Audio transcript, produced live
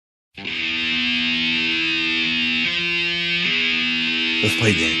Let's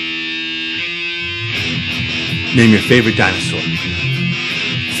play a game. Name your favorite dinosaur.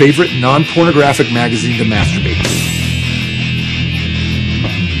 Favorite non-pornographic magazine to masturbate to.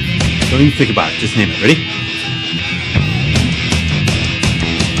 Don't even think about it. Just name it. Ready?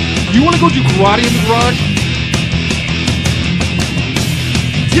 You want to go do karate in the garage?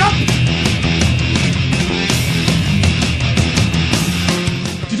 Yep!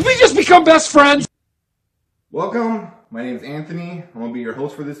 Did we just become best friends? Welcome. My name is Anthony. I'm gonna be your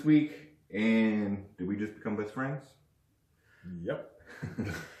host for this week. And did we just become best friends? Yep.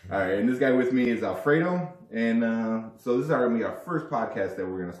 All right. And this guy with me is Alfredo. And so this is gonna be our first podcast that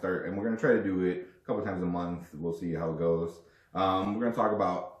we're gonna start, and we're gonna try to do it a couple times a month. We'll see how it goes. We're gonna talk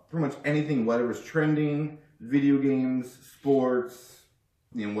about pretty much anything, whatever's trending, video games, sports,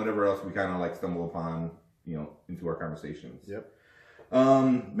 whatever else we kind of like stumble upon, into our conversations. Yep.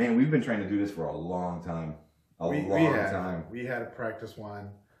 Man, we've been trying to do this for a long time. We had a practice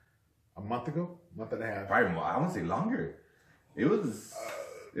one a month and a half. Probably more. I want to say longer. It was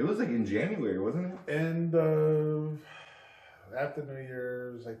like in January, wasn't it? And after New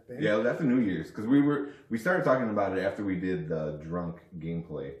Year's, I think. Yeah, it was after New Year's, because we started talking about it after we did the drunk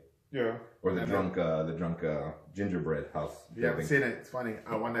gameplay. Yeah. Or the drunk gingerbread house. You haven't seen it. It's funny.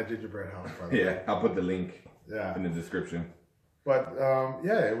 I won that gingerbread house. Yeah, I'll put the link in in the description. But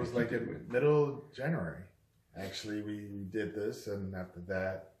it was like in middle January. Actually, we did this, and after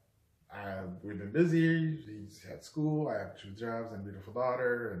that, we've been busy. He's had school. I have 2 jobs and a beautiful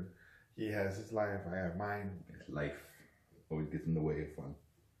daughter, and he has his life. I have mine. Life always gets in the way of fun.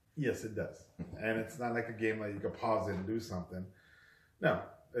 Yes, it does. And it's not like a game that you can pause it and do something. No,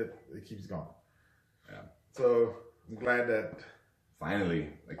 it keeps going. Yeah. So I'm glad that finally,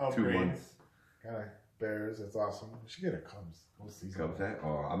 2 months. Kind of Bears. It's awesome. We should get a Cubs season. Cubs hat?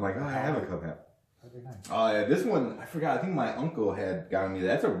 Oh, I'm like, I have a Cub hat. That'd be nice. Oh, yeah, this one, I forgot. I think my uncle had gotten me that.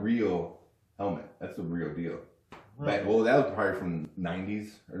 That's a real helmet. That's the real deal. Really? That was probably from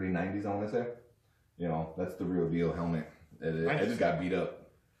early 90s, I want to say. That's the real deal helmet. I just got beat up.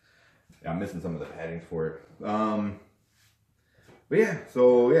 Yeah, I'm missing some of the paddings for it. But yeah,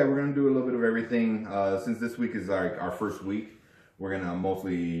 we're going to do a little bit of everything. Since this week is our first week, we're going to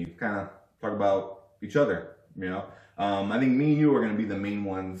mostly kind of talk about each other, I think me and you are going to be the main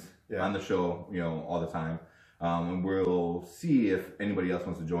ones on the show, all the time. And we'll see if anybody else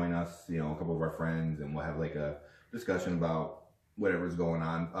wants to join us, a couple of our friends, and we'll have like a discussion about whatever's going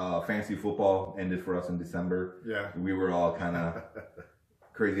on. Fantasy football ended for us in December. Yeah. We were all kind of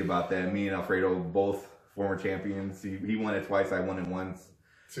crazy about that. Me and Alfredo, both former champions. He won it twice. I won it once.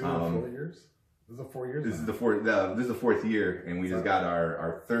 2 or 4 years? This is 4 years? This is the fourth year, and we just got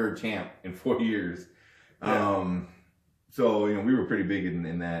our 3rd champ in 4 years. Yeah. So, we were pretty big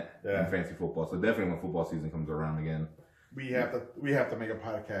in that in fantasy football. So definitely when football season comes around again, we have to make a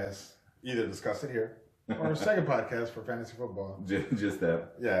podcast, either discuss it here or a second podcast for fantasy football. Just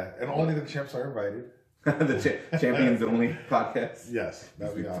that. Yeah, and only the champs are invited. The champions only podcast. Yes,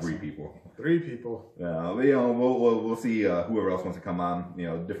 that'd be awesome. 3 people. 3 people. Yeah, we'll see whoever else wants to come on.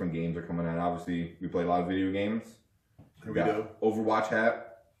 Different games are coming on. Obviously, we play a lot of video games. We do. Overwatch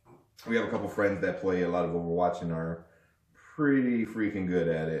hat. We have a couple friends that play a lot of Overwatch and are pretty freaking good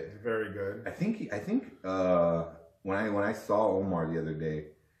at it. Very good. I think when I saw Omar the other day,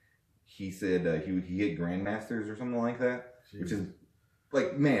 he said he hit Grandmasters or something like that. Jeez. Which is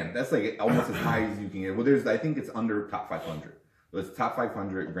like, man, that's like almost as high as you can get. Well, I think it's under top 500. So it's top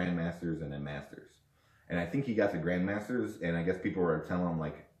 500 Grandmasters and then Masters. And I think he got the Grandmasters, and I guess people were telling him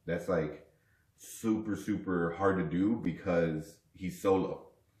like that's like super, super hard to do because he's solo.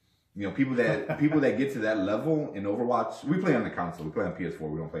 People that get to that level in Overwatch, we play on the console. We play on PS4.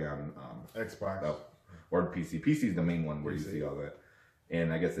 We don't play on Xbox or PC. PC is the main one where you see all that,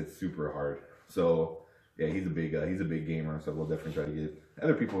 and I guess it's super hard. So yeah, he's a big gamer. So we'll definitely try to get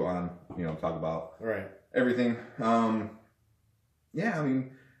other people on. Talk about everything. Yeah, I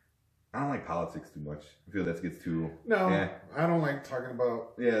mean, I don't like politics too much. I feel that gets too. No, I don't like talking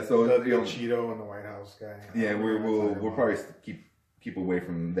about. Yeah, so the Cheeto and the White House guy. Yeah, we'll probably keep away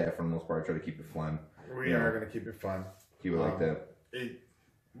from that for the most part. Try to keep it fun. We are going to keep it fun. Keep it like that.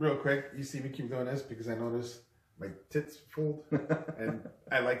 Real quick, you see me keep doing this because I notice my tits fold, and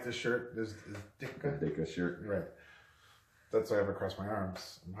I like this shirt. This is Dicka shirt. Right. That's why I have across my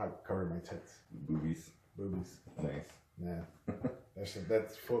arms. I'm covering my tits. Boobies. Nice. Yeah.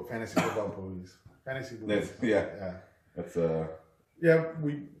 That's fantasy football boobies. Fantasy boobies. Yeah. That's Yeah,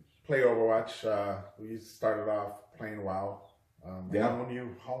 we play Overwatch. We started off playing WoW. I've known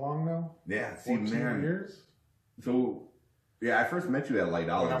you how long now? Yeah, 14 years? So, yeah, I first met you at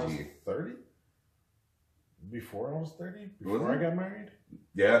Lightology. When I was 30? before I was 30, Was before I it? got married.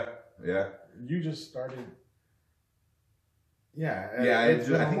 Yeah, yeah. You just started. Yeah. Yeah, I it's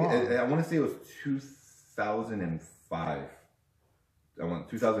been think long. I want to say it was 2005.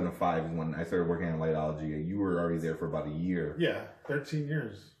 2005 is when I started working at Lightology, and you were already there for about a year. Yeah, 13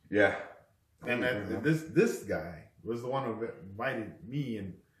 years. Yeah. And this guy was the one who invited me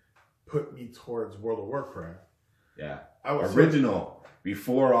and put me towards World of Warcraft. Yeah. I was Original.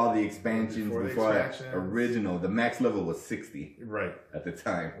 Before all the expansions, Before the expansions. original. The max level was 60 right, at the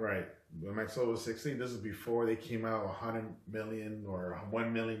time. right. When my soul was 16, this is before they came out 100 million or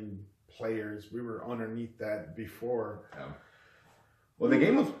 1 million players. We were underneath that before. Well, the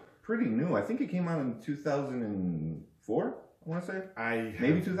game was pretty new. I think it came out in 2004, I want to say.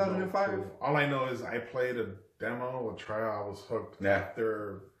 Maybe have 2005? no clue. All I know is I played a demo, a trial. I was hooked. Yeah.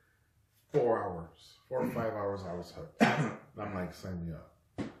 After 4 hours, 4 or 5 hours, I was hooked. I'm like, sign me up.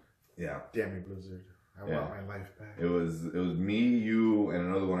 Yeah. Damn you, Blizzard. I want my life back. It was me, you, and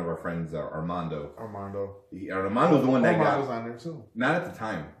another one of our friends, Armando. Armando's Armando's the one that Armando's got... on there too. Not at the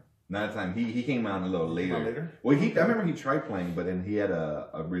time. Not at the time. He came out a little later. Came out later? Well, I remember he tried playing, but then he had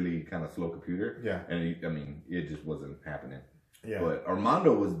a really kind of slow computer. Yeah. And it just wasn't happening. Yeah. But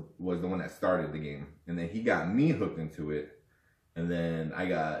Armando was the one that started the game, and then he got me hooked into it, and then I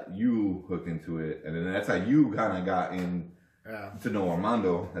got you hooked into it, and then that's how you kind of got in to know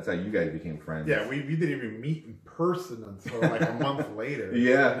Armando. That's how you guys became friends. Yeah, we didn't even meet in person until like a month later.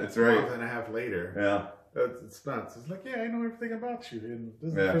 Yeah, that's right. A month and a half later. Yeah. It's nuts. It's like, yeah, I know everything about you, and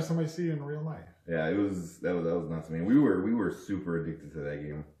this is Yeah. the first time I see you in real life. Yeah, that was nuts. I mean, we were super addicted to that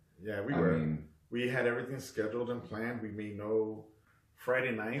game. Yeah, we I were. mean, We had everything scheduled and planned. We made no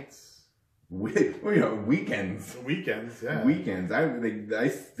Friday nights, weekends. weekends. Yeah, Weekends. I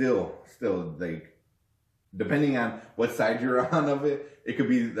still like, depending on what side you're on of it, it could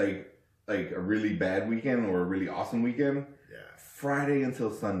be like a really bad weekend or a really awesome weekend. Yeah. Friday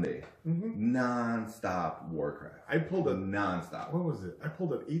until Sunday, Mm-hmm. non-stop Warcraft. I pulled a Non-stop. what was it? I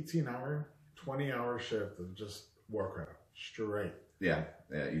pulled an 18-hour, 20-hour shift of just Warcraft straight. Yeah,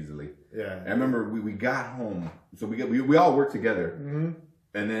 easily. Yeah, I remember we got home, so we all worked together, Mm-hmm.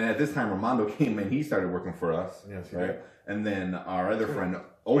 and then at this time Armando came in. He started working for us, Yes, he right? did. And then our other friend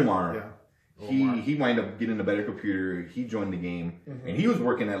Omar. Yeah. Omar. He wound up getting a better computer. He joined the game, and he was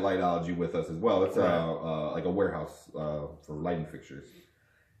working at Lightology with us as well. It's like a warehouse for lighting fixtures,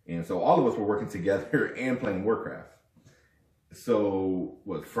 and so all of us were working together and playing Warcraft. So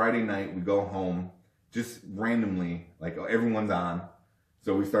Friday night we go home just randomly, like everyone's on.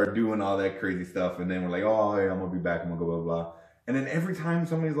 So we start doing all that crazy stuff, and then we're like, oh yeah, I'm gonna be back. I'm gonna go blah blah blah. And then every time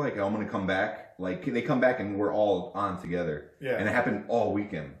somebody's like, oh, I'm gonna come back, like they come back and we're all on together. Yeah. And it happened all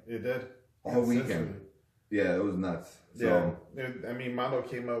weekend. It did. All weekend. Consistently. Yeah, it was nuts. Yeah. So, I mean, Mando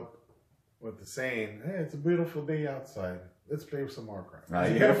came up with the saying, hey, it's a beautiful day outside. Let's play some Warcraft. It's a yeah, I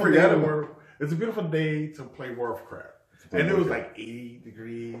beautiful forgot day to about- It's a beautiful day to play Warcraft. And it was like 80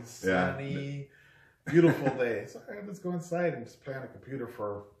 degrees, Yeah. sunny, beautiful day. So all right, let's go inside and just play on a computer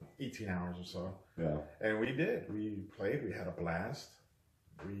for 18 hours or so. yeah. And we did. We played. We had a blast.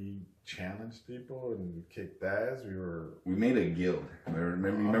 We challenged people and we kicked ass. We made a guild.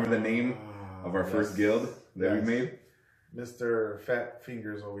 Remember the name of our first guild that we made? Mr. Fat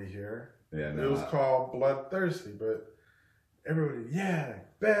Fingers over here. Yeah, It was called Bloodthirsty, but everybody,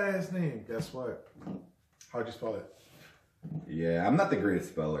 badass name. Guess what? How'd you spell it? Yeah, I'm not the greatest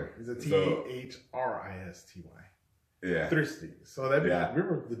speller. It's a so- Thristy. Yeah. Thirsty. So that Yeah. we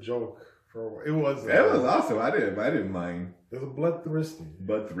were the joke for a while. It was. That was awesome. I didn't mind. It was a Bloodthirsty.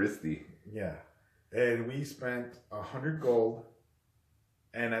 But Thristy. Yeah. And we spent 100 gold.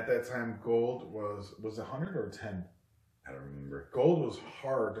 And at that time, gold was 100 or 10? I don't remember. Gold was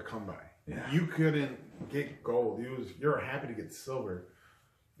hard to come by. Yeah. You couldn't get gold. You were happy to get silver.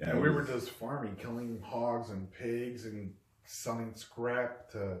 Yeah, And it we was- were just farming, killing hogs and pigs and selling scrap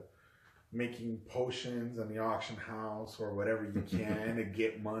to making potions in the auction house or whatever you can to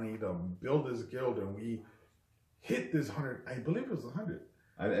get money to build this guild. And we hit this 100, I believe it was 100.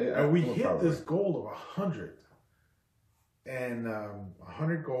 And we hit probably. this goal of 100. And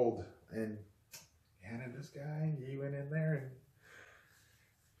 100 gold. And this guy, he went in there and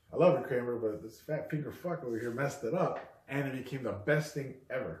I love it, Kramer, but this fat finger fuck over here messed it up. And it became the best thing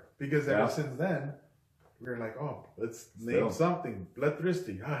ever. Because ever since then, we were like, oh, let's name something.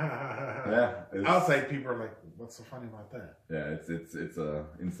 Bloodthirsty. Ha ha ha ha ha. Yeah. Outside people are like, what's so funny about that? Yeah, it's a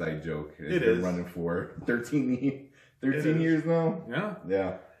inside joke. It's It been is. running for 13 is. years now. Yeah.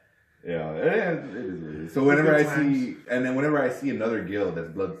 Yeah. Yeah, it is. So whenever I see, and then whenever I see another guild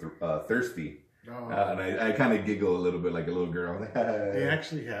that's thirsty, Oh, and I kind of giggle a little bit like a little girl. they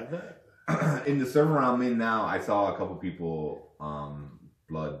actually had that? In the server I'm in now, I saw a couple people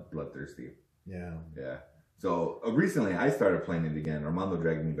bloodthirsty. Yeah. Yeah. So recently I started playing it again. Armando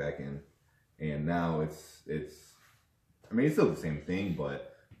dragged me back in, and now it's. I mean, it's still the same thing,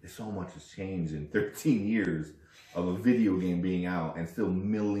 but so much has changed in 13 years of a video game being out, and still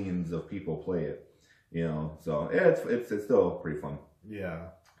millions of people play it. You know, so yeah, it's still pretty fun. Yeah.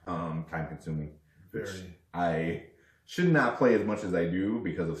 Time consuming. Very. I should not play as much as I do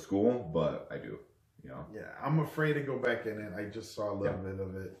because of school, but I do. You know. Yeah, I'm afraid to go back in it. I just saw a little bit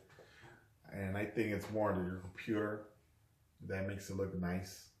of it, and I think it's more to your computer that makes it look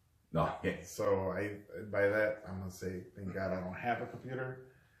nice. No, yeah. So by that I'm gonna say, thank God I don't have a computer.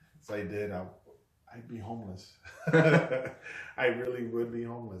 So I did. I'd be homeless. I really would be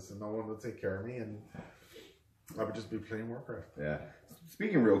homeless, and no one would take care of me, and I would just be playing Warcraft. Yeah.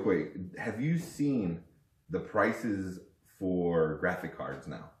 Speaking real quick, have you seen the prices for graphic cards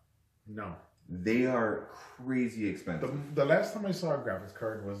now? No. They are crazy expensive. The last time I saw a graphics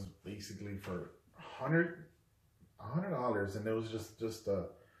card was basically for $100, and it was just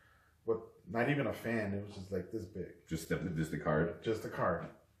not even a fan. It was just like this big. Just the card. Just a card.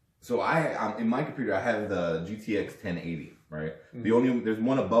 So I in my computer I have the GTX 1080, right? Mm-hmm. There's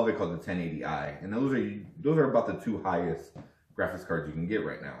one above it called the 1080i, and those are about the two highest graphics cards you can get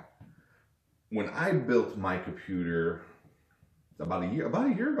right now. When I built my computer about a year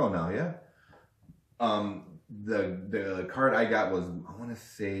ago now, yeah. The card I got was, I want to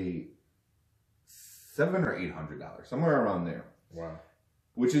say $700 or $800, somewhere around there. Wow.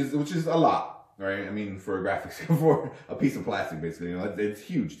 Which is a lot, right? I mean, for a graphics for a piece of plastic, basically, you know, it's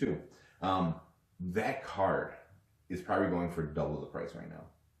huge too. That card is probably going for double the price right now.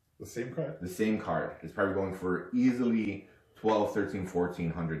 The same card? The same card is probably going for easily $1,200,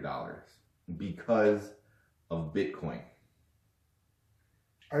 $1,300, $1,400 because of Bitcoin.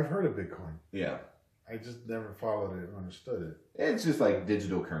 I've heard of Bitcoin. Yeah. I just never followed it or understood it. It's just like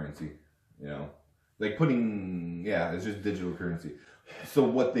digital currency, you know, like it's just digital currency. So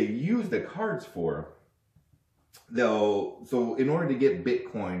what they use the cards for, so in order to get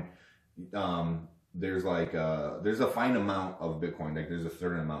Bitcoin, there's a fine amount of Bitcoin. Like there's a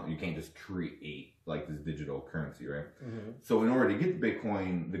certain amount. You can't just create like this digital currency, right? Mm-hmm. So in order to get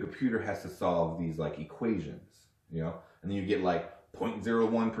Bitcoin, the computer has to solve these like equations, you know, and then you get like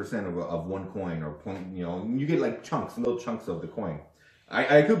 0.01% of one coin, or you get like little chunks of the coin.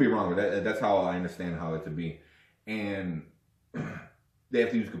 I could be wrong, but that's how I understand how it to be. And they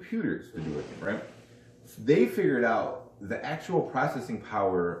have to use computers to do it, right? So they figured out the actual processing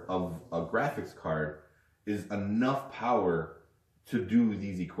power of a graphics card is enough power to do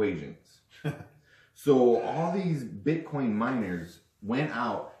these equations. So all these Bitcoin miners went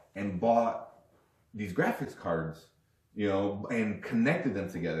out and bought these graphics cards, you know, and connected them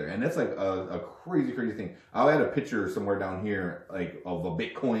together. And that's like a crazy thing. I'll add a picture somewhere down here, like of a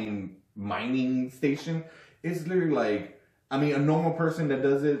Bitcoin mining station. It's literally like, I mean, a normal person that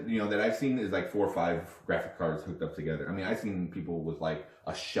does it, you know, that I've seen is like 4 or 5 graphic cards hooked up together. I mean, I've seen people with like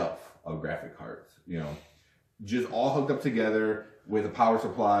a shelf of graphic cards, you know, just all hooked up together with a power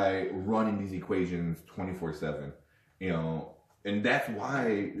supply running these equations 24/7, you know. And that's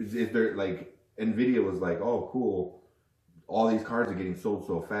why is there like NVIDIA was like, oh, cool. All these cards are getting sold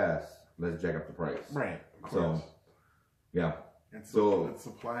so fast. Let's jack up the price. Right. Of course. So, yeah. It's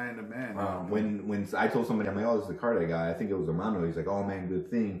supply and demand. When I told somebody, I'm like, oh, this is the card I got. I think it was Armando. He's like, oh man, good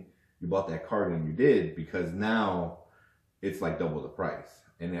thing you bought that card, and you did, because now it's like double the price,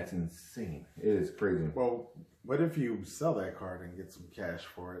 and that's insane. It is crazy. Well, what if you sell that card and get some cash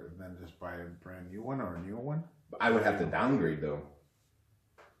for it, and then just buy a brand new one or a newer one? I would have to downgrade though.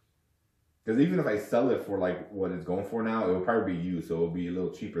 Because even if I sell it for like what it's going for now, it would probably be used, so it would be a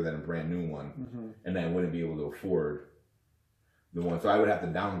little cheaper than a brand new one, and then I wouldn't be able to afford the one. So I would have to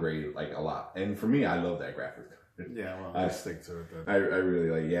downgrade like a lot. And for me, I love that graphic. Yeah, well, I stick to it then. I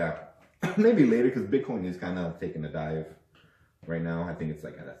really like, yeah. Maybe later, because Bitcoin is kind of taking a dive right now. I think it's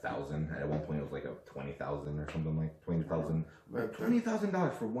like at 1,000. At one point, it was like a 20,000 or something, like 20,000.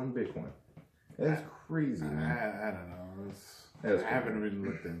 $20,000 for one Bitcoin. That's crazy, man. I don't know. I haven't really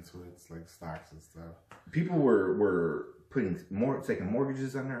looked into it. It's like stocks and stuff. People were taking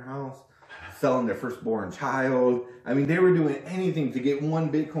mortgages on their house, selling their firstborn child. I mean, they were doing anything to get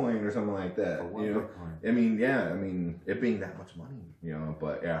one Bitcoin or something like that. For one Bitcoin. I mean, yeah. I mean, it being that much money, you know.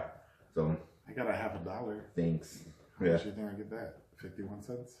 But yeah, so I got $50. Thanks. How much do you think I get that? 51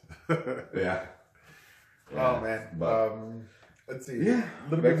 cents. Yeah. Oh man. But, let's see. Yeah. A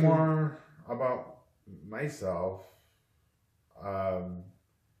little bit more about myself.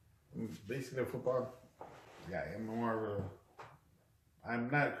 Basically, football. Yeah, I'm more of a I'm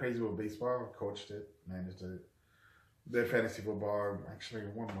not crazy with baseball. I coached it, managed it. Did fantasy football. Actually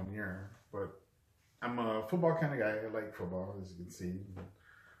won 1 year, but I'm a football kind of guy. I like football, as you can see.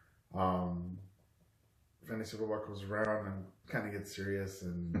 Fantasy football goes around and kind of gets serious,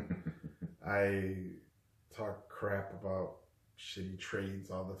 and I talk crap about shitty trades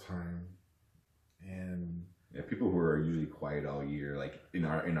all the time. And yeah, people who are usually quiet all year, like in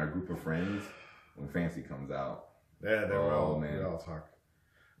our group of friends, when fantasy comes out, yeah, we all talk.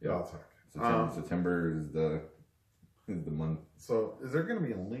 We all talk. September is the month. So, is there going to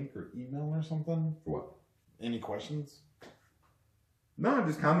be a link or email or something? For what? Any questions? No,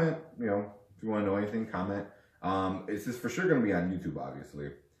 just comment. You know, if you want to know anything, comment. It's just for sure going to be on YouTube,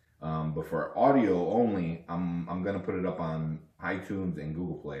 obviously. But for audio only, I'm going to put it up on iTunes and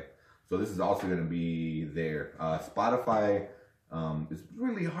Google Play. So this is also going to be there. Spotify, it's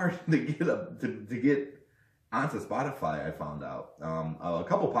really hard to get up to get onto Spotify. I found out a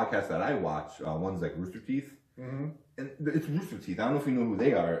couple podcasts that I watch. One's like Rooster Teeth, and it's Rooster Teeth. I don't know if you know who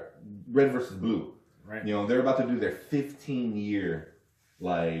they are. Red versus Blue. Right. You know, they're about to do their 15-year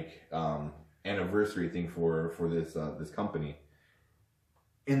anniversary thing for this company,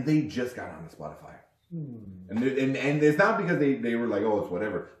 and they just got onto Spotify. And it's not because they were like, oh, it's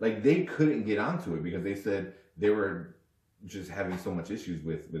whatever. Like, they couldn't get onto it because they said they were just having so much issues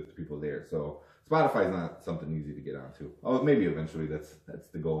with people there. So Spotify is not something easy to get onto. Oh, maybe eventually that's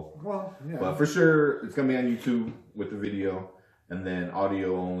the goal. Well, yeah. But for sure, it's gonna be on YouTube with the video, and then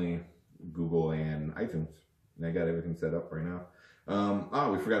audio only, Google and iTunes. And I got everything set up right now.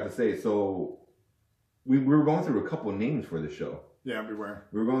 We forgot to say. So we were going through a couple names for the show. Yeah, everywhere.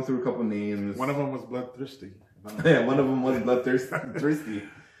 We were going through a couple names. One of them was Bloodthirsty. Yeah, one of them was Bloodthirsty.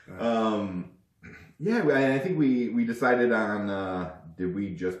 Yeah, and I think we decided on did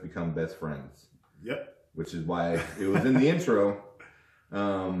we just become best friends? Yep. Which is why it was in the intro.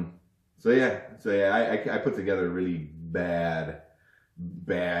 So yeah, I put together a really bad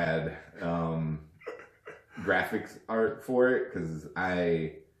graphics art for it because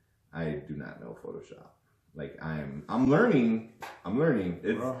I do not know Photoshop. Like I'm learning.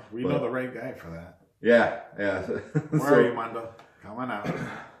 Well, we know the right guy for that. Yeah. Where are you, Mondo? Come on out.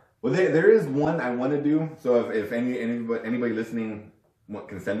 Well, there is one I want to do. So if anybody listening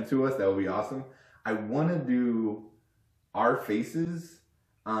can send it to us, that would be awesome. I want to do our faces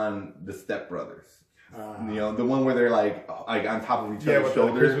on the Step Brothers. You know, the one where they're like on top of each other's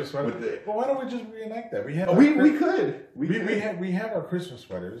shoulders. Well, why don't we just reenact that? We could. We have our Christmas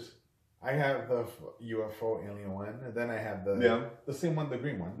sweaters. I have the UFO alien one, and then I have the same one, the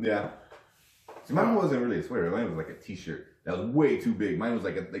green one. Yeah. So mine wasn't really a sweater. Mine was like a T-shirt that was way too big. Mine was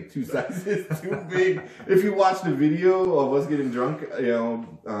like 2 sizes too big. If you watch the video of us getting drunk, you know,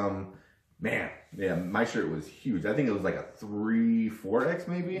 man, yeah, my shirt was huge. I think it was like a 3-4X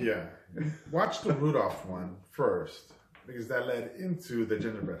maybe. Yeah. Watch the Rudolph one first, because that led into the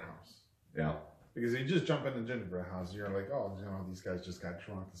gingerbread house. Yeah. Because you just jump in the gingerbread house, you're like, oh, you know, these guys just got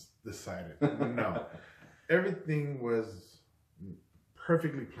drunk, decided. No. Everything was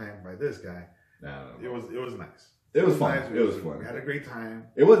perfectly planned by this guy. No. It was nice. It was fun. Nice. It was fun. We had a great time.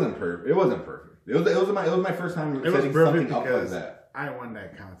 It wasn't perfect. It wasn't perfect. It was my first time setting something up like that. I won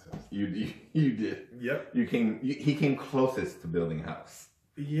that contest. You did. Yep. He came closest to building a house.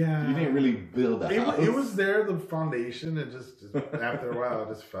 Yeah. You didn't really build a house. It was there, the foundation, and just after a while, it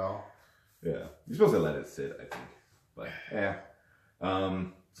just fell. Yeah. You're supposed to let it sit, I think. But yeah.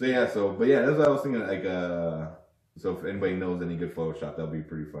 But that's what I was thinking. Like, so if anybody knows any good Photoshop, that'll be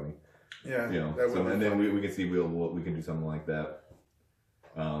pretty funny. Yeah. You know. So and then we can see we can do something like that.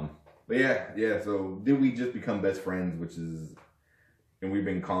 But yeah. So did we just become best friends? Which is, and we've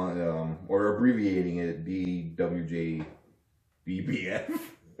been calling or abbreviating it DWJBBF.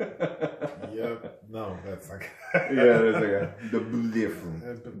 Yep. No, that's like. Yeah, that's like the different.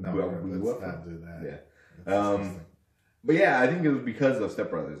 No, let's not do that. Yeah. But yeah, I think it was because of Step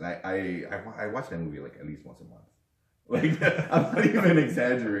Brothers. I watch that movie like at least once a month. Like, I'm not even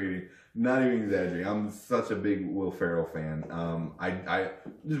exaggerating. Not even exaggerating. I'm such a big Will Ferrell fan. I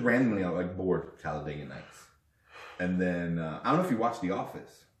just randomly I'm like bored Talladega Nights, and then I don't know if you watch The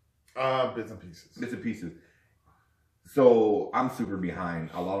Office. Bits and pieces. Bits and pieces. So I'm super behind.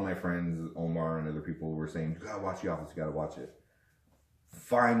 A lot of my friends, Omar and other people, were saying, "You gotta watch The Office. You gotta watch it."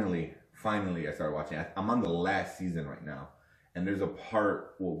 Finally, I started watching. I'm on the last season right now, and there's a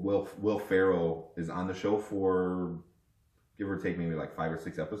part where Will Ferrell is on the show for, give or take, maybe like 5 or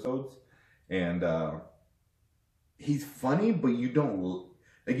 6 episodes, and he's funny, but you don't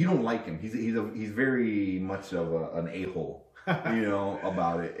like him. He's very much of an a-hole.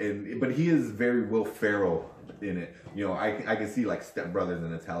 about it. But he is very Will Ferrell in it. I can see like Step Brothers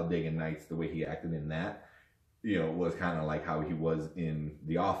and the Talladega Nights, the way he acted in that, was kind of like how he was in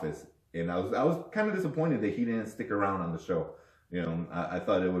The Office. And I was kind of disappointed that he didn't stick around on the show. I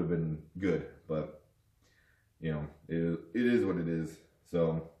thought it would have been good, but it is what it is.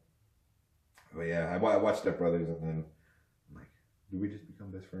 So, but yeah, I watched Step Brothers, and then I'm like, do we just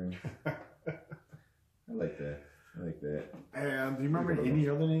become best friends? I like that. And do you remember any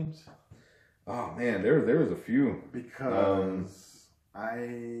other names? Oh man, there was a few. Because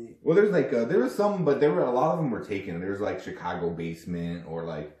there's like there was some, but there were a lot of them were taken. There's like Chicago Basement, or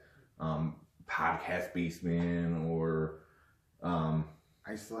like Podcast Basement, or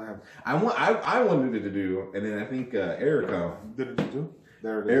I still have. I wanted to do, and then I think Erica did it do.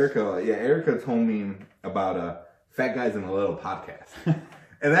 There it is. Erica told me about Fat Guys in a Little Podcast.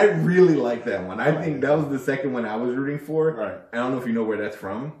 And I really like that one. I think that was the second one I was rooting for. Right. I don't know if you know where that's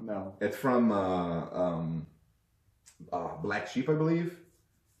from. No. It's from Black Sheep, I believe.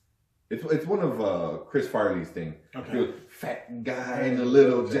 It's one of Chris Farley's thing. Okay. He was, fat guy in a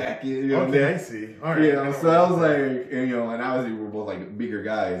little jacket. Okay, I see. All right. So I was like, and obviously we're both like bigger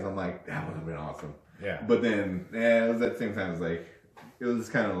guys. I'm like, that would have been awesome. Yeah. But then, it was at the same time, it was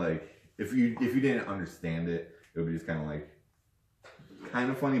kind of like, if you didn't understand it, it would be just kind of like, kind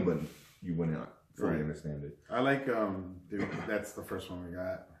of funny, but you wouldn't fully understand it. I like that's the first one we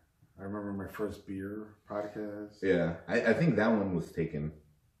got. I remember my first beer podcast. Yeah, I think that one was taken.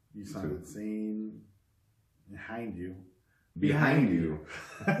 You sounded seen behind you. Behind you.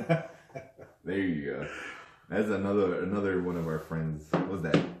 There you go. That's another one of our friends. What was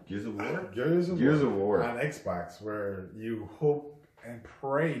that? Gears of War? Gears of War. On Xbox, where you hope and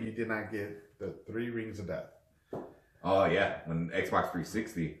pray you did not get the 3 Rings of Death. Oh yeah, when Xbox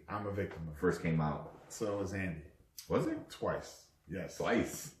 360 I'm a victim of first came out. So was Andy. Was it? Twice. Yes.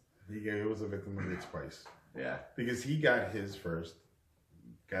 Twice. He was a victim of it twice. Yeah. Because he got his first,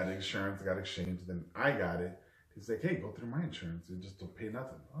 got insurance, got exchanged, then I got it. He's like, hey, go through my insurance and just don't pay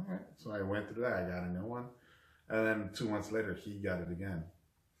nothing. All right. So I went through that. I got a new one. And then 2 months later, he got it again.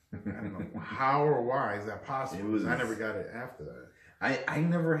 I don't know how or why is that possible. I never got it after that. I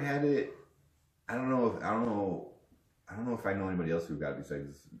never had it. I don't know if I know anybody else who got it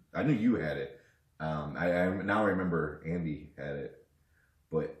besides. I knew you had it. I now remember Andy had it,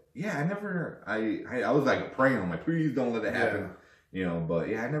 but yeah, I never. I was like praying. I'm like, please don't let it happen, But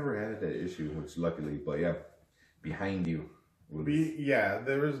yeah, I never had that issue, which luckily. But yeah, behind you.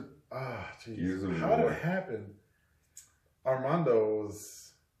 There was. Jeez, how did it happen? Armando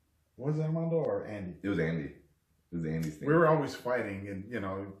was it Armando or Andy? It was Andy. It was Andy's thing. We were always fighting, and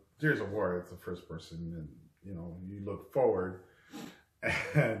Gears of War. It's the first person, and you look forward,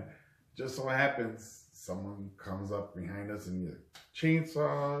 and just so happens someone comes up behind us and you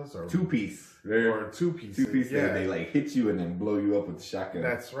chainsaws or 2-piece or 2-piece. Yeah, they like hit you and then blow you up with the shotgun.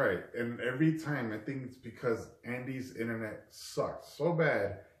 That's right. And every time, I think it's because Andy's internet sucked so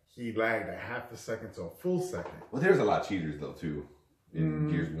bad he lagged a half a second to a full second. Well, there's a lot of cheaters though too in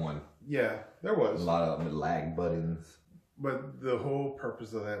Gears 1. Yeah, there was a lot of lag buttons. But the whole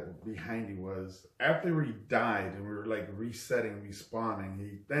purpose of that behind you was after he died and we were like resetting, respawning,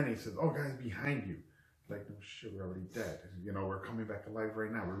 he said, oh guys, behind you. Like, no shit, we're already dead. We're coming back alive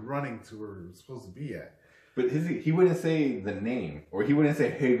right now. We're running to where we're supposed to be at. But he wouldn't say the name, or he wouldn't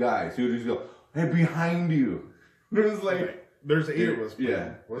say, hey guys. He would just go, hey, behind you. It was like, there's 8 of us playing.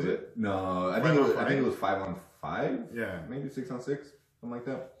 Yeah. Was it? No, I think it was 5-on-5. Yeah. Maybe 6-on-6, something like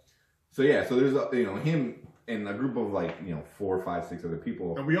that. So yeah, so there's him and a group of 4, 5, 6 other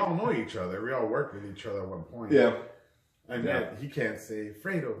people. And we all know each other. We all work with each other at one point. Yeah. And yet he can't say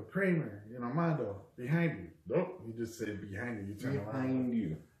Fredo, Kramer, Mando, behind you. Nope. He just said behind you. You turn around. Behind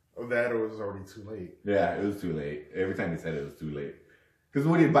you. Oh, that was already too late. Yeah, it was too late. Every time he said it was too late. Because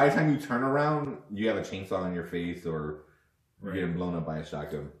by the time you turn around, you have a chainsaw on your face or you're getting blown up by a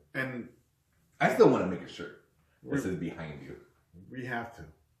shotgun. And I still want to make a shirt that says behind you. We have to.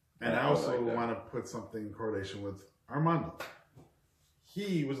 And I also want to put something in correlation with Armando.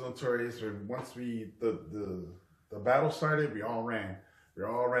 He was notorious for once the battle started, we all ran. We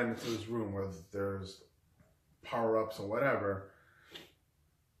all ran into his room where there's power-ups or whatever.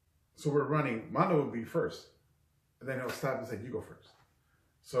 So we're running. Mondo would be first. And then he'll stop and say, you go first.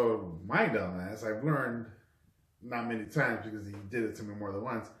 So my dumbass, I've learned not many times because he did it to me more than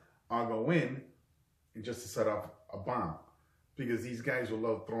once, I'll go in and just to set off a bomb. Because these guys will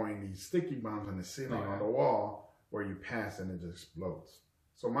love throwing these sticky bombs on the ceiling, on the wall, where you pass and it just explodes.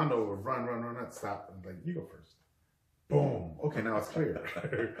 So Mondo would run, stop, and like, you go first. Boom. Okay, now it's clear.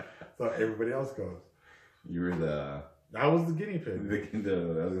 So everybody else goes. You were That was the guinea pig.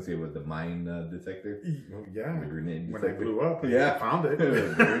 I was gonna say with the mine detector. Yeah. The grenade When I detector. blew up, Yeah. I found it.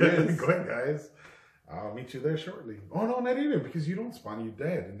 There it is. Go ahead, guys. I'll meet you there shortly. Oh no, not even, because you don't spawn, you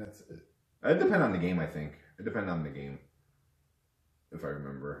dead, and that's it. It depends on the game, I think. It depends on the game. If I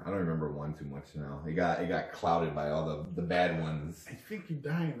remember, I don't remember one too much now. It got clouded by all the bad ones. I think you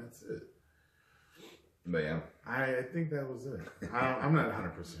die, and that's it. But yeah, I think that was it. I'm not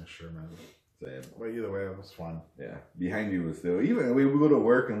 100% sure, man. so, yeah. But either way, it was fun. Yeah, behind you was still. Even we go to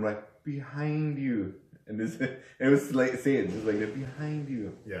work and I'm like behind you, and it was like saying just like that behind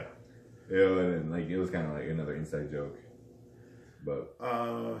you. Yeah. You know, and then, like it was kind of like another inside joke. But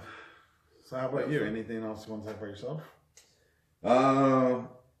so how about you? Anything else you want to say for yourself? Nah,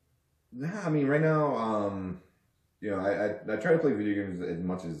 I mean right now, you know, I try to play video games as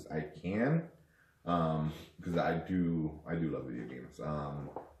much as I can, because I do love video games.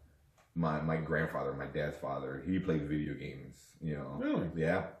 My grandfather, my dad's father, he played video games. You know, Really?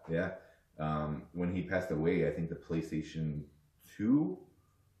 Yeah. When he passed away, I think the PlayStation 2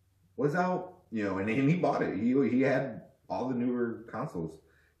 was out. You know, and he bought it. He had all the newer consoles.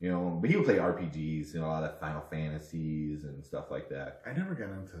 You know, but he would play RPGs and a lot of Final Fantasies and stuff like that. I never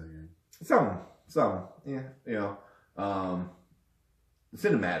got into the game. Some, yeah, you know,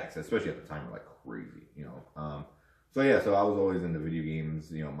 cinematics, especially at the time, were like crazy, you know. So yeah, so I was always into video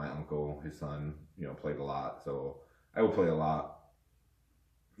games. You know, my uncle, his son, you know, played a lot, so I would play a lot.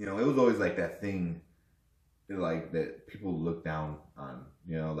 You know, it was always like that thing, like that people look down on.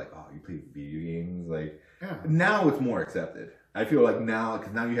 You know, like, oh, you play video games. Like Yeah. now it's more accepted. I feel like now,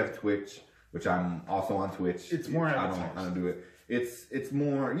 because now you have Twitch, which I'm also on Twitch. It's more I advertised. don't do it. It's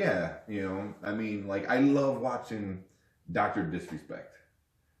more, yeah, you know. I mean, like I love watching Dr. Disrespect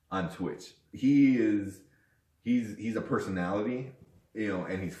on Twitch. He's a personality, you know,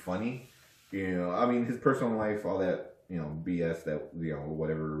 and he's funny. You know, I mean, his personal life, all that, you know, BS that, you know,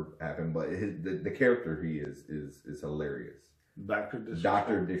 whatever happened, but the character he is hilarious. Dr. Disrespect.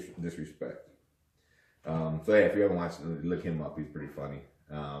 Dr. Disrespect. So yeah, if you haven't watched, look him up. He's pretty funny.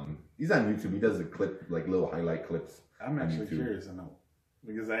 He's on YouTube. He does a clip, like little highlight clips. I'm on actually YouTube. curious to know,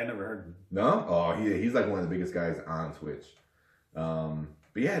 because I never heard of him. No? Oh, he's like one of the biggest guys on Twitch.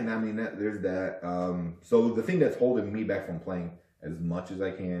 But yeah, I mean, there's that. So the thing that's holding me back from playing as much as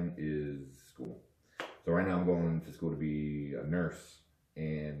I can is school. So right now I'm going to school to be a nurse.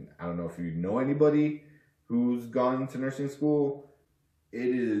 And I don't know if you know anybody who's gone to nursing school. It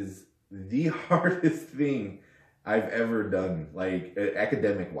is the hardest thing I've ever done, like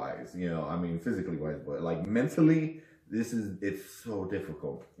academic wise, you know, I mean, physically wise, but like mentally, it's so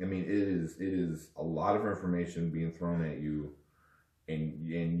difficult. I mean, it is a lot of information being thrown at you, and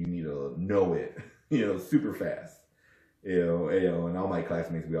you need to know it, you know, super fast. You know, and all my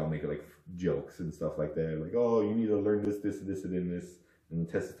classmates, we all make like jokes and stuff like that. Like, oh, you need to learn this, and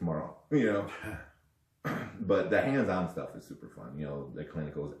test it tomorrow, you know. But the hands-on stuff is super fun. You know, the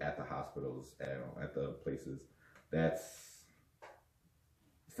clinicals at the hospitals, at the places. That's,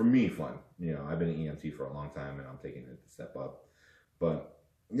 for me, fun. You know, I've been an EMT for a long time, and I'm taking it to step up. But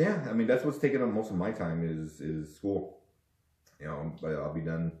yeah, I mean, that's what's taking up most of my time is school. You know, I'll be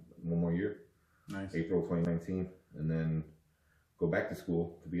done one more year. Nice. April 2019, and then go back to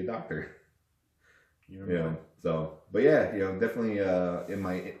school to be a doctor. Yeah. So, but yeah, you know, definitely.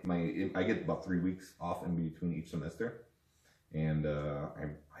 In I get about 3 weeks off in between each semester, and I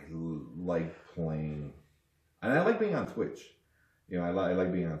like playing, and I like being on Twitch. You know, I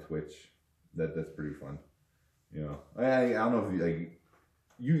like being on Twitch. That's pretty fun. You know, I don't know if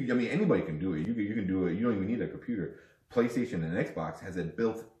I mean, anybody can do it. You can do it. You don't even need a computer. PlayStation and Xbox has it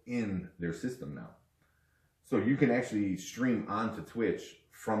built in their system now, so you can actually stream onto Twitch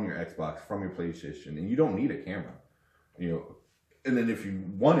from your Xbox, from your PlayStation, and you don't need a camera, you know. And then if you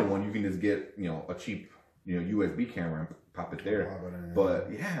wanted one, you can just get, you know, a cheap, you know, USB camera and pop it there.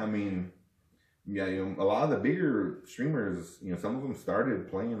 But yeah, I mean, yeah, you know, a lot of the bigger streamers, you know, some of them started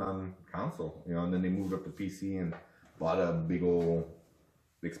playing on console, you know, and then they moved up to PC and bought a big old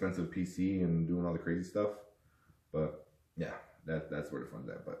expensive PC and doing all the crazy stuff. But yeah, that's where the fun's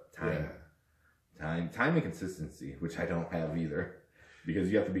at. But time and consistency, which I don't have either.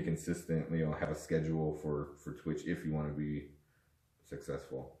 Because you have to be consistent, you know, have a schedule for Twitch if you want to be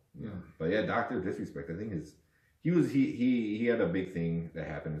successful. Yeah. But yeah, Dr. Disrespect, I think he had a big thing that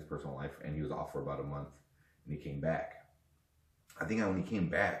happened in his personal life, and he was off for about a month, and he came back. I think when he came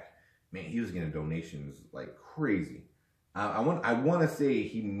back, man, he was getting donations like crazy. I want to say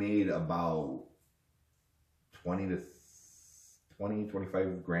he made about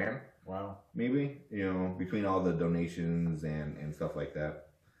 25 grand. Wow. Maybe, you know, between all the donations and stuff like that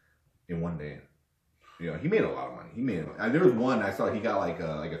in one day. You know, he made a lot of money. He made. There was one I saw. He got like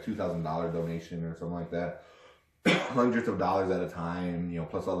a $2,000 donation or something like that. Hundreds of dollars at a time. You know,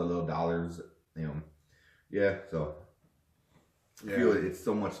 plus all the little dollars. You know, yeah. So I feel it's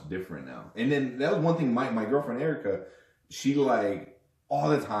so much different now. And then that was one thing. My girlfriend Erica, she like all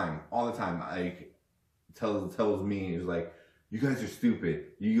the time, like tells me, is like, you guys are stupid.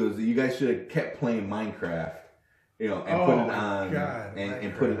 You guys should have kept playing Minecraft. You know, and put it on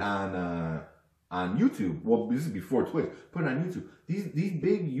and put it on YouTube. Well, this is before Twitch. Put it on YouTube. These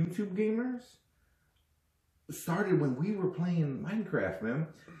big YouTube gamers started when we were playing Minecraft, man.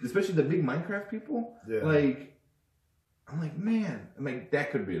 Especially the big Minecraft people. Yeah. Like, I'm like, man, I'm like, that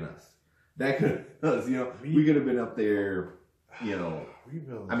could have been us. That could have been us. You know, we could have been up there. You know,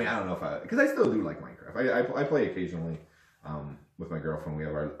 I mean, I don't know because I still do like Minecraft. I play occasionally with my girlfriend. We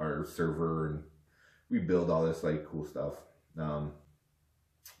have our server and we build all this like cool stuff. But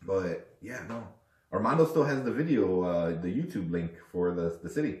yeah, no. Armando still has the video, the YouTube link for the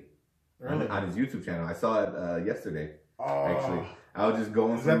city on his YouTube channel. I saw it yesterday. Oh, actually, I was just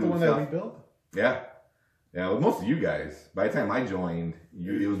going. Is that the one that we built? Yeah, yeah. With most of you guys, by the time I joined,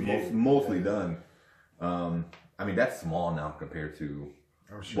 it was mostly done. I mean, that's small now compared to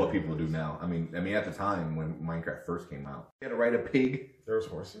what people do now. I mean, at the time when Minecraft first came out, you had to ride a pig. There's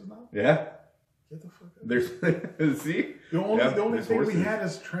horses now. Yeah. Get the fuck out. There's see the only thing we had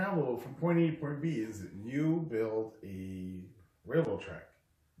is travel from point A to point B. Is you build a railroad track.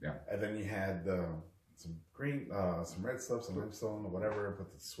 Yeah. And then you had some green, some red stuff, some limestone or whatever.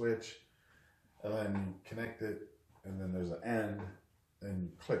 Put the switch, and then you connect it, and then there's an end, and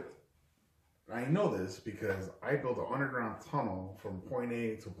you click. I know this because I built an underground tunnel from point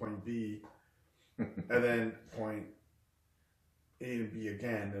A to point B, and then point A and B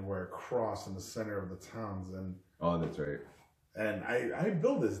again, and we're across in the center of the towns. And oh, that's right. And I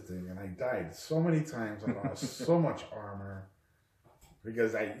built this thing, and I died so many times. I lost so much armor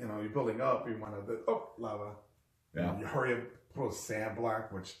because you're building up. You want to lava. Yeah. You hurry up, put a sand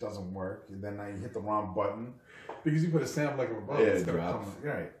block, which doesn't work, and then you hit the wrong button because you put a sand block above. Yeah, it drops.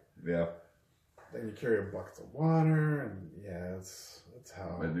 Right. Yeah. Then you carry a bucket of water, and yeah, that's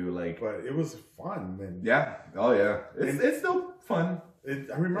how. But it was fun. And yeah, oh yeah, it's still fun.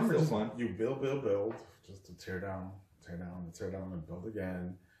 I remember just fun. You build, just to tear down, and build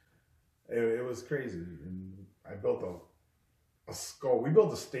again. It was crazy. And I built a skull. We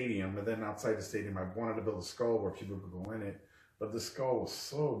built a stadium, and then outside the stadium, I wanted to build a skull where people could go in it. But the skull was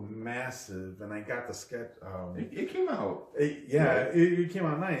so massive, and I got the sketch. It came out. It came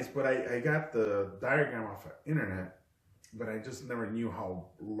out nice, but I got the diagram off of internet, but I just never knew how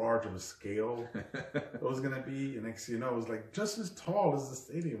large of a scale it was going to be. And next thing you know, it was like just as tall as the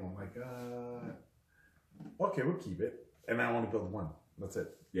stadium. I'm like, okay, we'll keep it. And I only built one. That's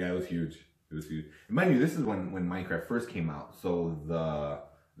it. Yeah, it was huge. And mind you, this is when Minecraft first came out. So the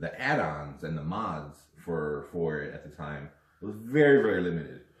add-ons and the mods for it at the time, it was very, very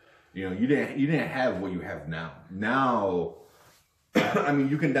limited. You know, you didn't have what you have now. Now, I mean,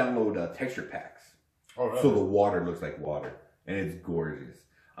 you can download texture packs, so the water looks like water, and it's gorgeous.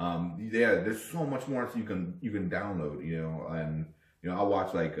 There's so much more so you can download. You know, and I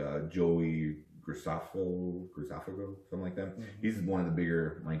watch like Joey Gracefo, something like that. Mm-hmm. He's one of the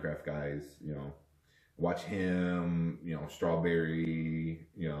bigger Minecraft guys. You know, watch him. You know, Strawberry.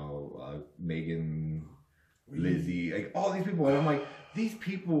 You know, Megan. Lizzie, like all these people, and I'm like, these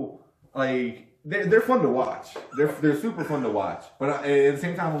people, like they're fun to watch. They're super fun to watch. But at the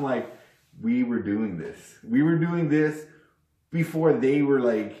same time, I'm like, we were doing this before they were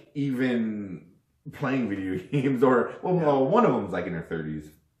like even playing video games, or one of them's like in their 30s.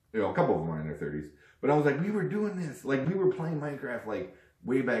 You know, a couple of them are in their 30s. But I was like, we were doing this, like we were playing Minecraft like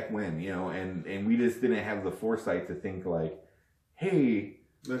way back when, you know, and we just didn't have the foresight to think like, hey.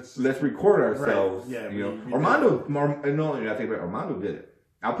 Let's record ourselves. Right. Yeah, you know, Armando did it.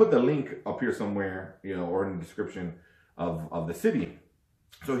 I'll put the link up here somewhere, you know, or in the description of the city.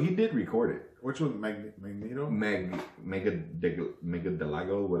 So he did record it. Which one? Magneto? Mega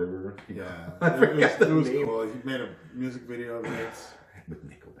Delago, whatever. Yeah, it was cool. He made a music video of it with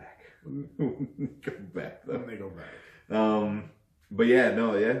Nickelback. Nickelback. But yeah,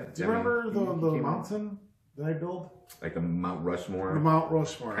 no, yeah. Do you remember the mountain that I built? Like the Mount Rushmore. The Mount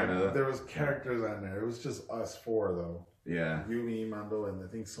Rushmore. Kinda. There was characters on there. It was just us four though. Yeah. You, me, Mando, and I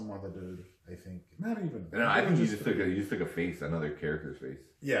think some other dude. I think not even. No, I think you just took a face, another character's face.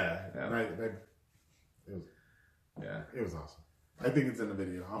 Yeah. It was awesome. I think it's in the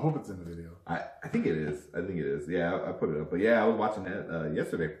video. I hope it's in the video. I think it is. Yeah, I put it up. But yeah, I was watching that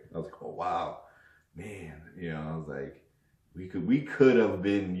yesterday. I was like, oh wow, man. You know, I was like, we could have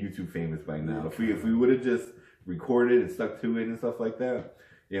been YouTube famous by now if we would have just recorded and stuck to it and stuff like that.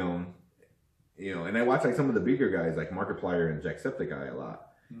 And I watch like some of the bigger guys like Markiplier and Jacksepticeye a lot,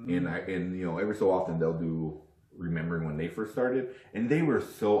 and every so often they'll do remembering when they first started, and they were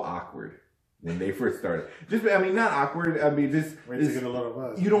so awkward when they first started. Not awkward. Just to get a lot of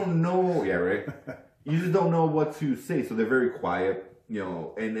us. You don't know, yeah, right. You just don't know what to say, so they're very quiet,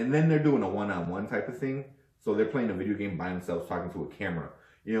 and then they're doing a one-on-one type of thing. So they're playing a video game by themselves, talking to a camera,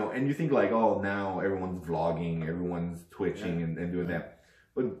 and you think like, oh, now everyone's vlogging, everyone's twitching and doing that.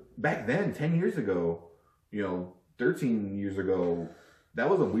 But back then, 10 years ago, 13 years ago, that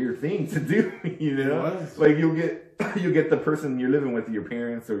was a weird thing to do, It was. Like you get the person you're living with, your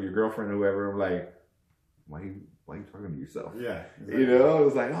parents or your girlfriend or whoever, like, why are you talking to yourself? Yeah. Exactly. It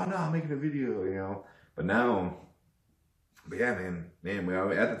was like, oh no, I'm making a video, But now, yeah, man,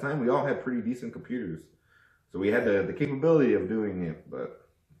 at the time we all had pretty decent computers. So we had the capability of doing it, but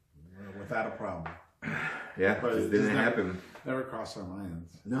without a problem. Yeah, but it didn't happen. Never crossed our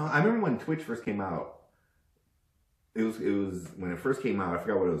minds. No, I remember when Twitch first came out. It was when it first came out. I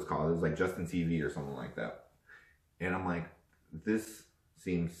forgot what it was called. It was like Justin TV or something like that. And I'm like, this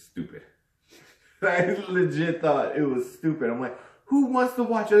seems stupid. I legit thought it was stupid. I'm like, who wants to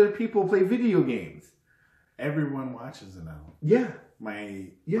watch other people play video games? Everyone watches it now. Yeah, my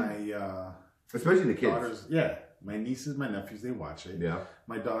especially the kids. Daughters, my nieces, my nephews, they watch it. Yeah,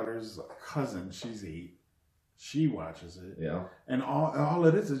 my daughter's cousin, she's 8. She watches it. Yeah, and all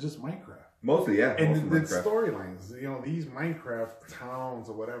it is just Minecraft. Mostly, yeah. And it's storylines. These Minecraft towns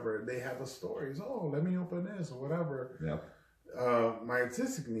or whatever, they have the stories. Oh, let me open this or whatever. Yeah. My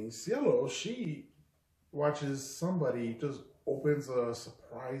autistic niece, Cielo, she watches somebody just opens a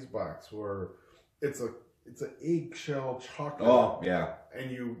surprise box where it's an eggshell chocolate. Oh, yeah.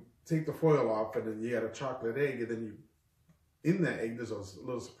 And you take the foil off, and then you got a chocolate egg, and then in that egg there's a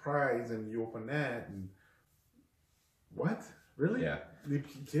little surprise, and you open that, and what? Really? Yeah. The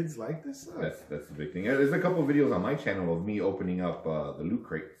kids like this stuff? That's the big thing. There's a couple of videos on my channel of me opening up the loot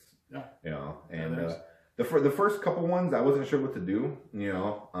crates. Yeah. And the first couple ones I wasn't sure what to do.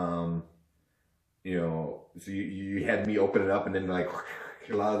 So you had me open it up, and then like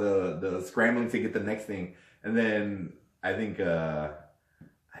a lot of the scrambling to get the next thing, and then I think I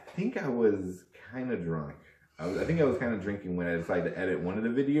was kind of drunk. I think I was kind of drinking when I decided to edit one of the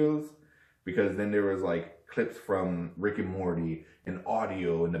videos, because then there was like clips from Rick and Morty and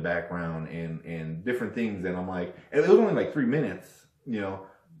audio in the background and different things, and I'm like, and it was only like 3 minutes,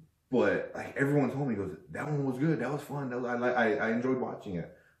 but like everyone told me, goes, that one was good, that was fun, I enjoyed watching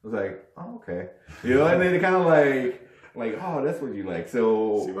it. I was like, oh, okay, and then it kind of like, oh, that's what you like.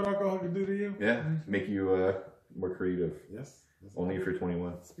 So see what alcohol can do to you. Yeah, make you more creative. Yes, only if you're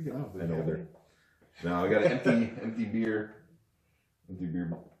 21. Speaking of, and older. No, I got an empty beer. Empty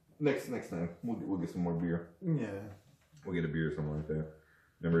beer. Next time, we'll get some more beer. Yeah. We'll get a beer or something like that.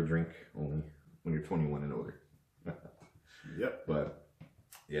 Remember, drink only when you're 21 and older. Yep. But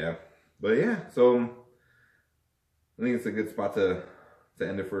yeah. So I think it's a good spot to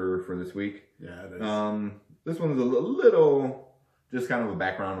end it for this week. Yeah, it is. This one's a little just kind of a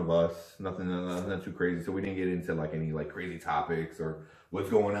background of us. Nothing too crazy. So we didn't get into like any like crazy topics or what's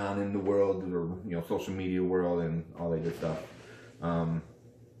going on in the world or social media world and all that good stuff.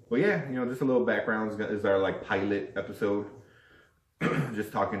 But yeah, just a little background is our like pilot episode.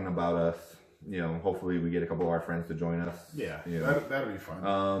 Just talking about us. Hopefully we get a couple of our friends to join us. Yeah, that'll be fun.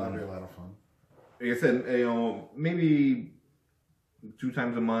 That'll be a lot of fun. Like I said, maybe 2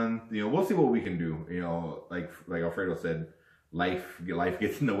 times a month. We'll see what we can do. Like Alfredo said, life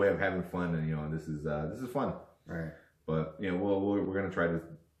gets in the way of having fun, and this is fun. Right. But we're gonna try to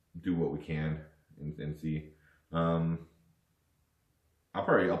do what we can and see. I'll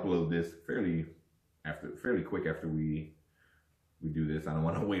probably upload this fairly quick after we do this. I don't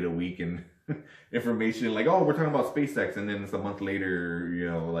want to wait a week and information like, oh, we're talking about SpaceX, and then it's a month later,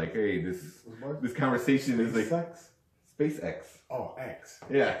 like, hey, this conversation is like SpaceX. Oh, X.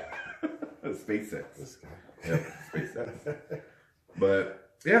 Yeah, SpaceX. This guy. Yep, SpaceX.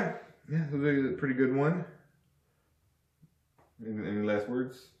 But yeah, it was a pretty good one. Any last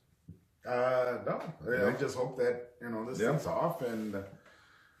words? No. I just hope that this thing's off, and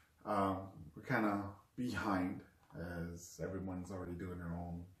we're kind of behind, as everyone's already doing their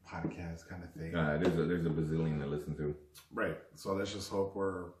own podcast kind of thing. There's a bazillion to listen to. Right. So let's just hope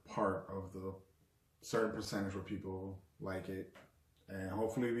we're part of the certain percentage where people like it, and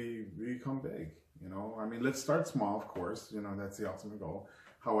hopefully we become big. Let's start small, of course. That's the ultimate goal.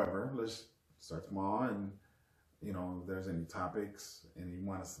 However, let's start small, and if there's any topics and you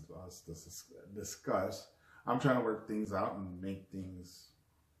want us to discuss, I'm trying to work things out and make things,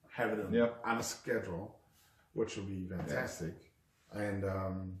 have it on a schedule, which will be fantastic. And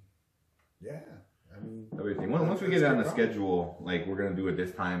yeah, I mean, everything. Once we get it on the schedule, like we're gonna do it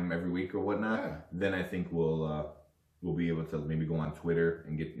this time every week or whatnot, then I think we'll be able to maybe go on Twitter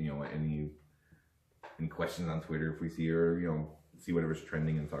and get any questions on Twitter if we see, or see whatever's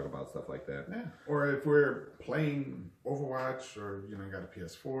trending and talk about stuff like that. Yeah. Or if we're playing Overwatch, or you got a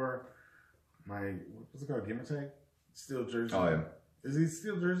PS4, what's it called, Gamertag? Steel Jersey. Oh yeah. Is he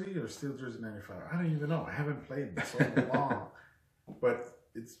Steel Jersey or Steel Jersey 95? I don't even know. I haven't played in so long, but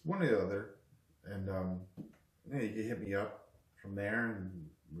it's one or the other. And you can hit me up from there, and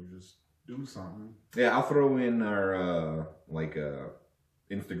we'll just do something. Yeah, I'll throw in our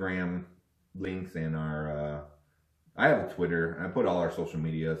Instagram links and our. I have a Twitter. I put all our social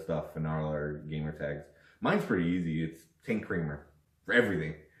media stuff and all our gamer tags. Mine's pretty easy. It's Tank Kramer for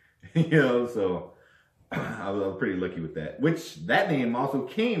everything, So I was pretty lucky with that. Which that name also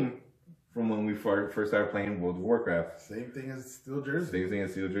came from when we first started playing World of Warcraft. Same thing as Steel Jersey. Same thing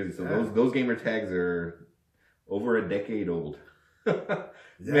as Steel Jersey. So those gamer tags are over a decade old.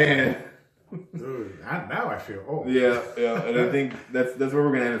 Man. Dude, now I feel old. Yeah, and I think that's where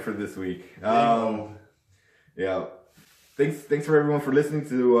we're gonna end it for this week. Yeah. Thanks for everyone for listening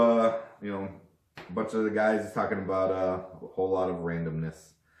to a bunch of the guys talking about a whole lot of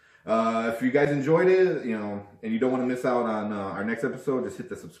randomness. If you guys enjoyed it, and you don't want to miss out on our next episode, just hit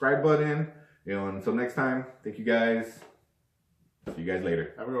the subscribe button. Until next time, thank you guys. See you guys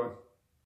later. Have a good one.